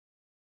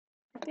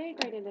Good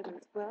day, grade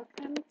 11s.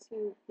 Welcome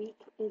to week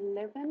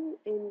 11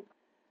 in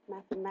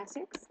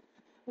mathematics.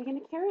 We're going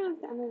to carry on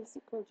with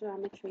analytical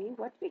geometry.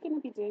 What we're going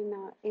to be doing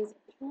now is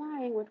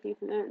applying what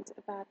we've learned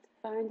about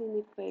finding the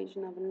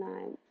equation of a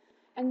line.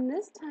 And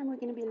this time we're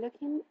going to be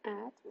looking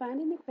at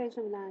finding the equation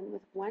of a line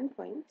with one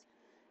point,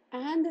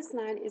 and this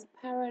line is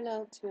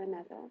parallel to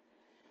another.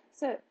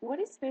 So what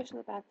is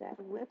special about that?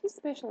 What is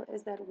special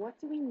is that what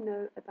do we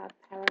know about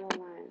parallel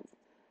lines?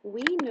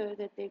 We know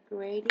that their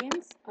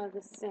gradients are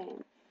the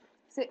same.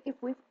 So if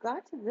we've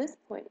got this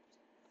point,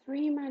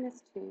 3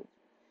 minus 2,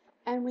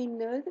 and we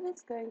know that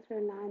it's going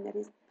through a line that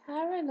is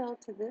parallel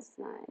to this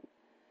line,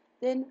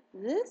 then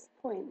this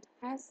point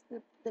has,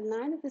 the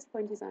line that this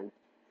point is on,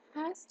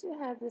 has to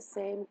have the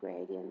same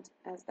gradient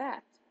as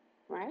that,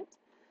 right?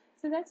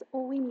 So that's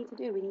all we need to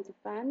do. We need to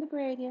find the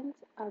gradient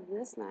of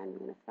this line. We're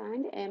going to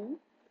find m,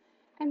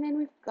 and then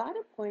we've got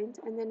a point,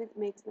 and then it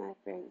makes life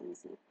very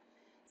easy.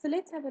 So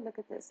let's have a look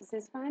at this. It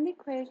says find the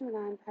equation of the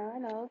line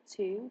parallel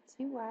to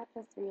 2y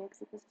plus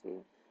 3x equals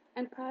 2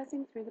 and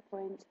passing through the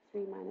point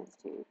 3 minus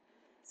 2.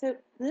 So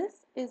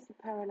this is the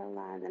parallel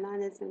line, the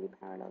line that's going to be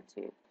parallel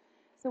to.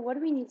 So what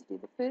do we need to do?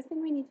 The first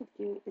thing we need to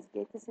do is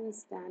get this in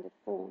standard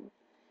form.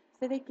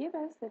 So they give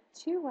us that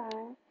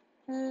 2y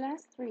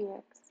plus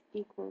 3x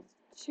equals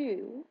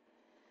 2.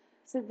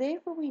 So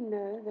therefore we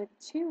know that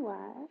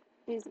 2y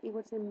is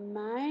equal to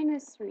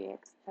minus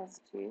 3x plus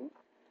 2.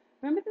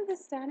 Remember that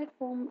the standard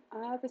form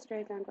of a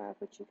straight line graph,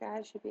 which you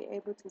guys should be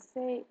able to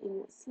say in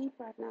your sleep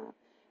right now,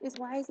 is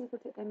y is equal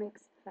to mx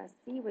plus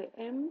c, where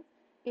m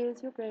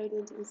is your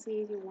gradient and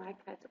c is your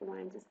y-cut or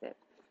y-intercept.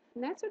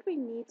 And that's what we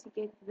need to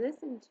get this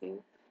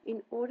into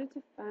in order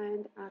to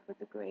find out what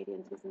the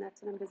gradient is, and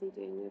that's what I'm busy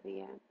doing over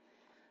here.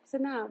 So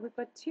now we've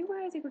got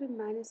 2y is equal to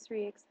minus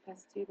 3x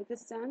plus 2, but the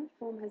standard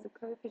form has a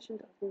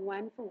coefficient of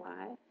 1 for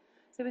y.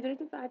 So we're going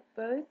to divide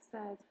both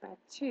sides by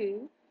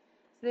 2.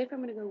 So therefore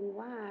I'm going to go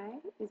y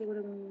is equal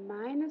to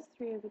minus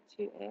 3 over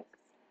 2x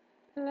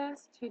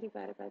plus 2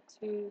 divided by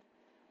 2,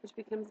 which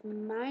becomes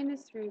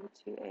minus 3 over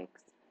 2x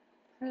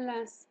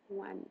plus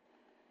 1.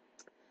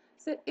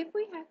 So if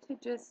we had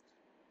to just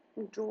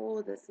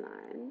draw this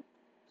line,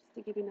 just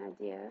to give you an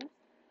idea,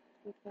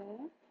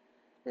 okay,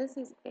 this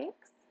is x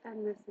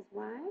and this is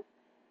y.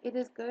 It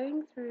is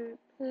going through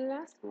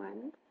plus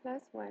 1,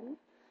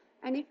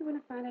 and if you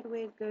want to find out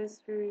where it goes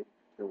through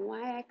the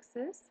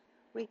y-axis,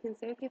 we can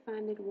say, okay,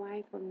 find it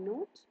y equal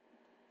 0.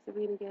 So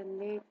we're going to go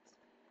let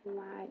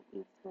y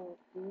equal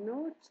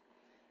 0.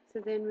 So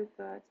then we've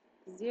got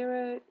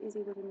 0 is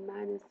equal to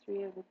minus 3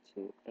 over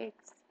 2x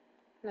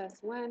plus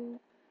 1.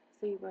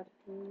 So you've got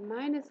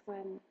minus 1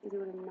 is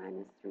equal to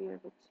minus 3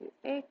 over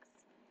 2x.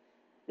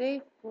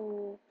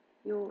 Therefore,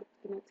 you're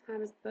going to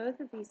times both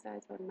of these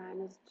sides by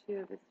minus 2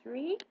 over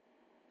 3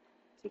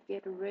 to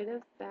get rid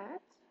of that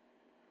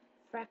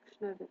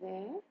fraction over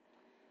there.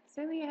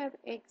 So we have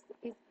x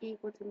is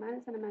equal to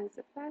minus and a minus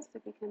a plus, so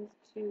it becomes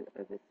 2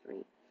 over 3.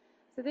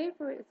 So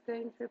therefore it's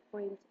going through a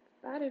point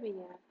about over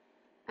here,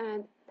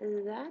 and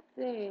that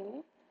there,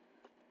 oh,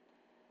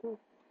 that's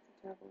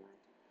a terrible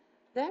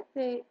line. That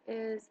there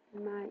is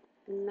my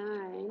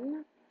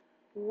line,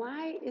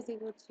 y is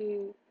equal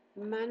to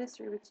minus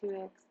 3 over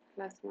 2x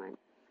plus 1.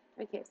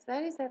 Okay, so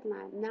that is that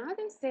line. Now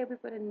they say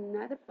we've got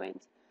another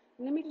point.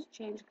 Let me just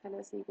change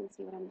color so you can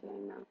see what I'm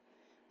doing now.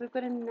 We've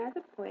got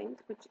another point,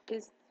 which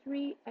is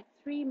 3 at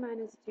 3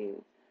 minus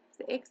 2.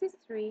 So x is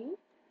 3.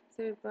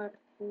 So we've got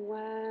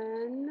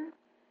 1,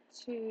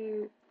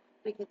 2,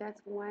 okay, that's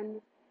 1,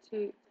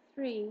 2,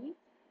 3.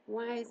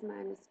 Y is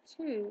minus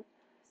 2.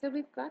 So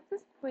we've got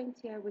this point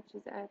here, which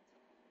is at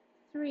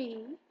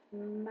 3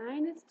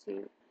 minus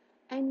 2.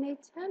 And they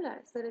tell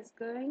us that it's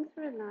going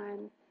through a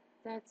line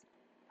that's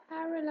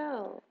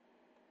parallel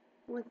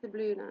with the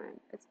blue line.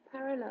 It's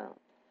parallel.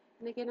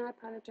 And again, I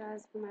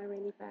apologize for my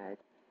really bad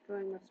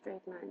drawing of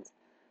straight lines.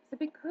 So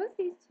because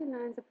these two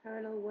lines are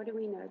parallel, what do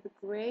we know? The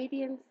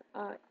gradients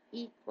are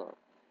equal.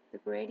 The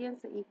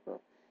gradients are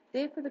equal.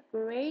 Therefore, the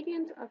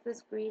gradient of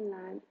this green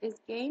line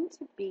is going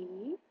to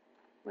be,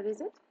 what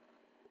is it?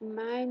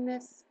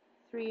 Minus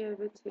 3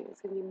 over 2. It's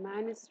going to be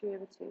minus 3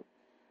 over 2.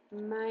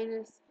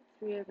 Minus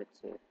 3 over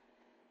 2.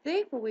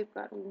 Therefore, we've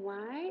got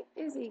y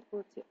is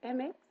equal to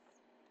mx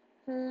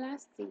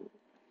plus c.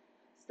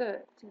 So,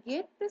 to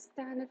get the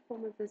standard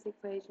form of this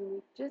equation,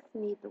 we just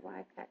need the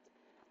y-cut.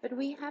 But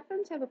we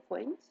happen to have a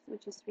point,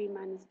 which is 3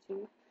 minus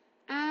 2,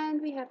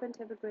 and we happen to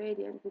have a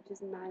gradient, which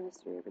is minus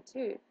 3 over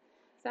 2.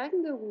 So I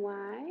can go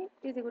y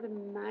is equal to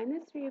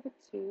minus 3 over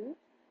 2,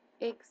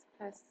 x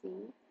plus c.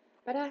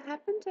 But I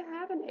happen to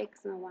have an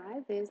x and a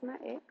y. There's my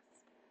x,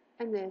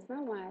 and there's my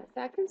y.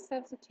 So I can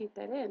substitute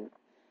that in.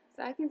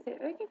 So I can say,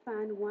 okay,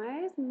 fine,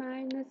 y is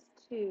minus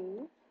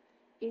 2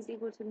 is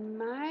equal to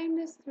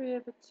minus 3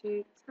 over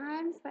 2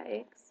 times by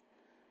x,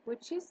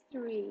 which is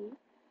 3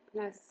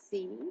 plus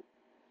c.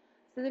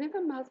 So then if I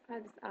multiply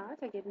this out,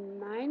 I get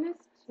minus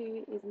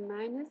 2 is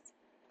minus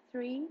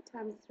 3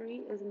 times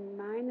 3 is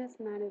minus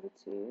 9 over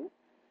 2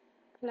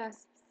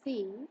 plus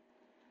c.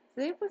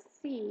 So therefore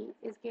c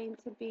is going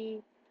to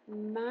be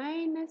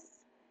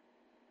minus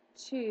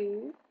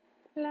 2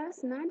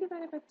 plus 9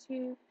 divided by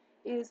 2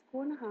 is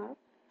 4.5.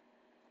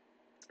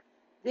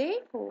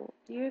 Therefore,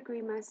 do you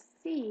agree my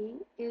C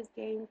is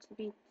going to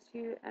be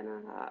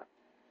 2.5?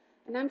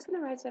 And I'm just going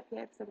to write it up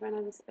here because I've run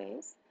out of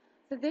space.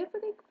 So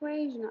therefore, the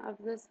equation of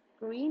this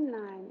green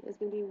line is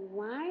going to be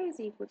y is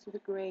equal to the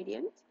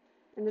gradient.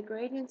 And the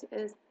gradient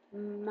is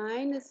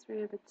minus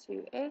 3 over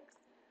 2x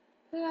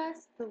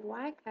plus the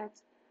y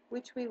cut,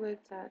 which we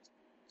worked out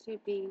to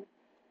be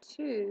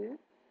 2.5.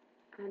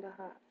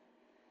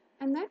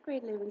 And that,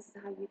 grade 11, is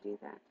how you do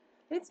that.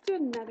 Let's do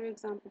another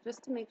example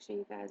just to make sure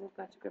you guys have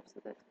got to grips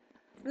with it.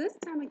 So this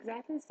time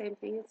exactly the same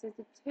thing. It says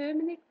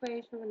determine the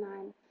equation of a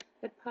line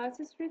that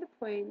passes through the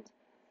point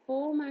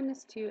 4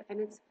 minus 2 and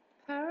it's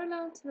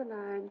parallel to the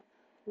line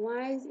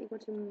y is equal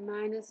to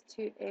minus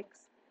 2x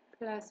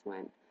plus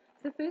 1.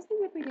 So the first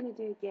thing that we're going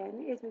to do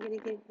again is we're going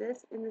to get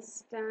this in the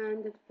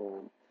standard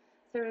form.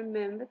 So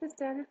remember, the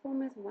standard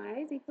form is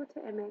y is equal to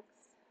mx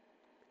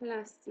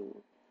plus c.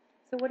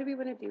 So what do we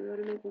want to do? We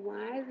want to make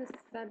y the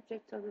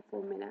subject of the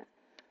formula.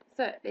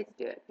 So let's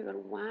do it. We've got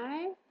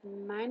y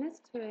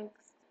minus 2x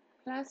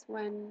plus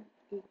 1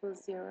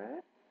 equals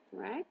 0,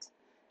 right?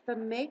 If I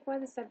make y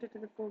the subject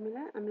of the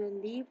formula, I'm going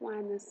to leave y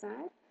on this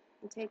side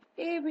and take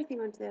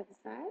everything onto the other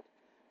side.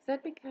 So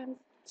that becomes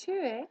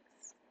 2x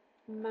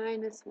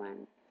minus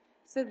 1.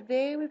 So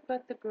there we've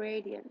got the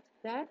gradient.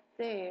 That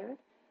there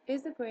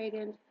is the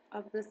gradient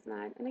of this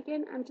line. And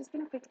again, I'm just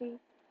going to quickly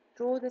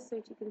draw this so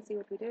that you can see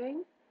what we're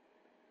doing.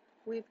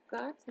 We've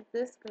got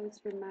this goes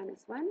through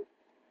minus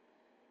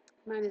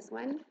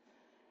 1,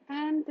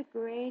 and the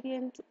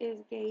gradient is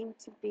going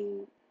to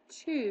be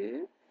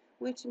 2,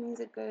 which means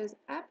it goes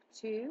up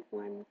to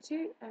 1,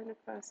 2, and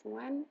across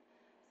 1.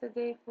 So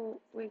therefore,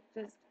 we're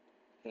just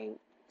going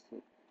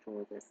to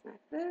draw this like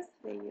this.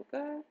 There you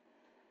go.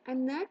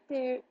 And that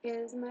there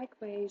is my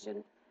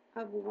equation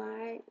of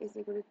y is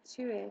equal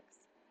to 2x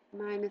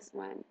minus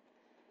 1.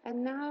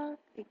 And now,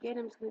 again,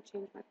 I'm just going to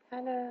change my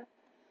color.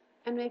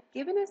 And they've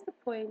given us the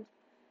point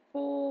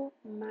 4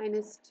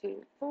 minus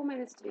 2. 4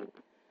 minus 2.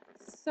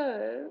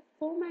 So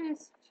 4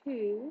 minus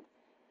 2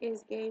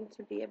 is going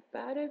to be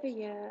about over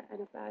here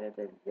and about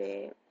over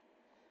there.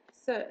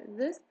 So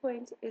this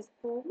point is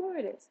 4 more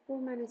or less, 4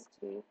 minus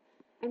 2.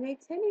 And they're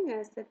telling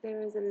us that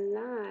there is a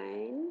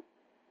line.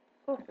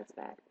 Oh, that's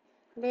bad.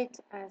 Let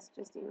us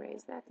just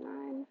erase that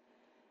line.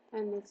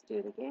 And let's do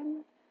it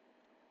again.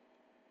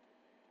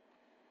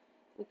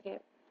 Okay.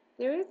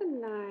 There is a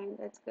line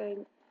that's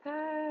going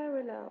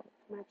parallel,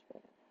 much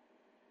better,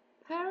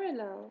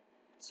 parallel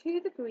to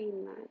the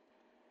green line,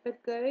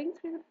 but going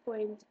through the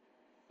point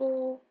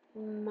 4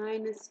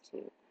 minus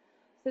 2.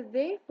 So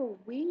therefore,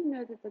 we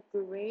know that the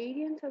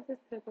gradient of this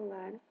purple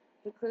line,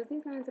 because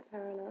these lines are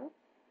parallel,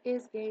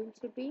 is going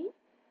to be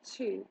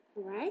 2,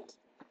 right?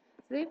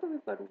 So therefore,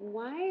 we've got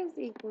y is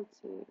equal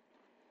to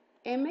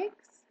mx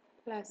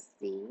plus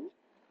c.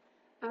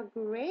 Our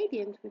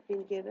gradient we've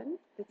been given,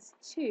 it's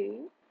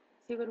 2.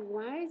 So we've got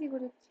y is equal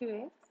to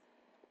 2x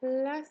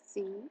plus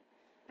c.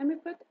 And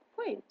we've got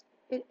a point.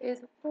 It is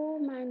 4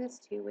 minus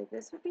 2, where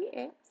this would be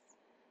x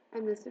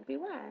and this would be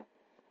y.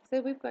 So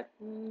we've got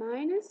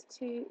minus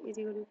 2 is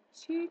equal to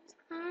 2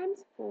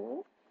 times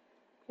 4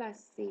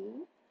 plus c.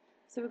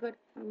 So we've got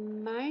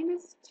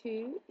minus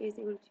 2 is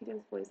equal to 2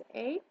 times 4 is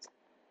 8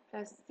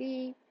 plus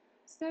c.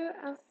 So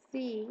our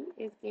c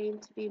is going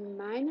to be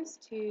minus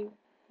 2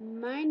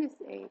 minus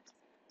 8.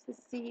 So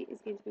c is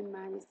going to be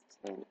minus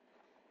 10.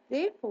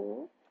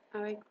 Therefore,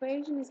 our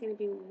equation is going to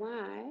be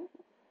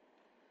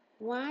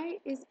y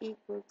is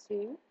equal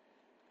to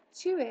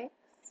 2x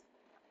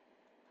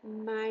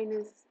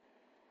minus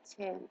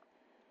 10.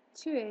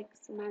 2x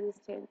minus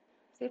 10.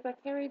 So if I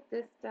carried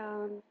this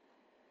down,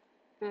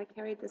 and I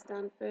carried this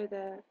down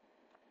further,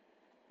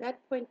 that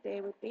point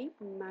there would be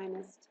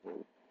minus 10.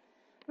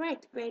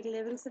 Right, grade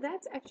 11. So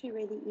that's actually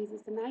really easy.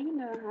 So now you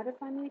know how to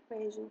find an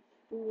equation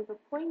when you have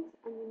a point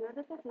and you know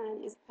that that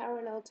line is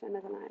parallel to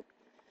another line.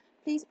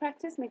 Please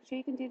practice, make sure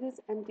you can do this,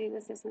 and do the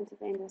assessment at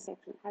the end of the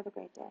section. Have a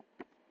great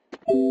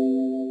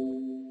day.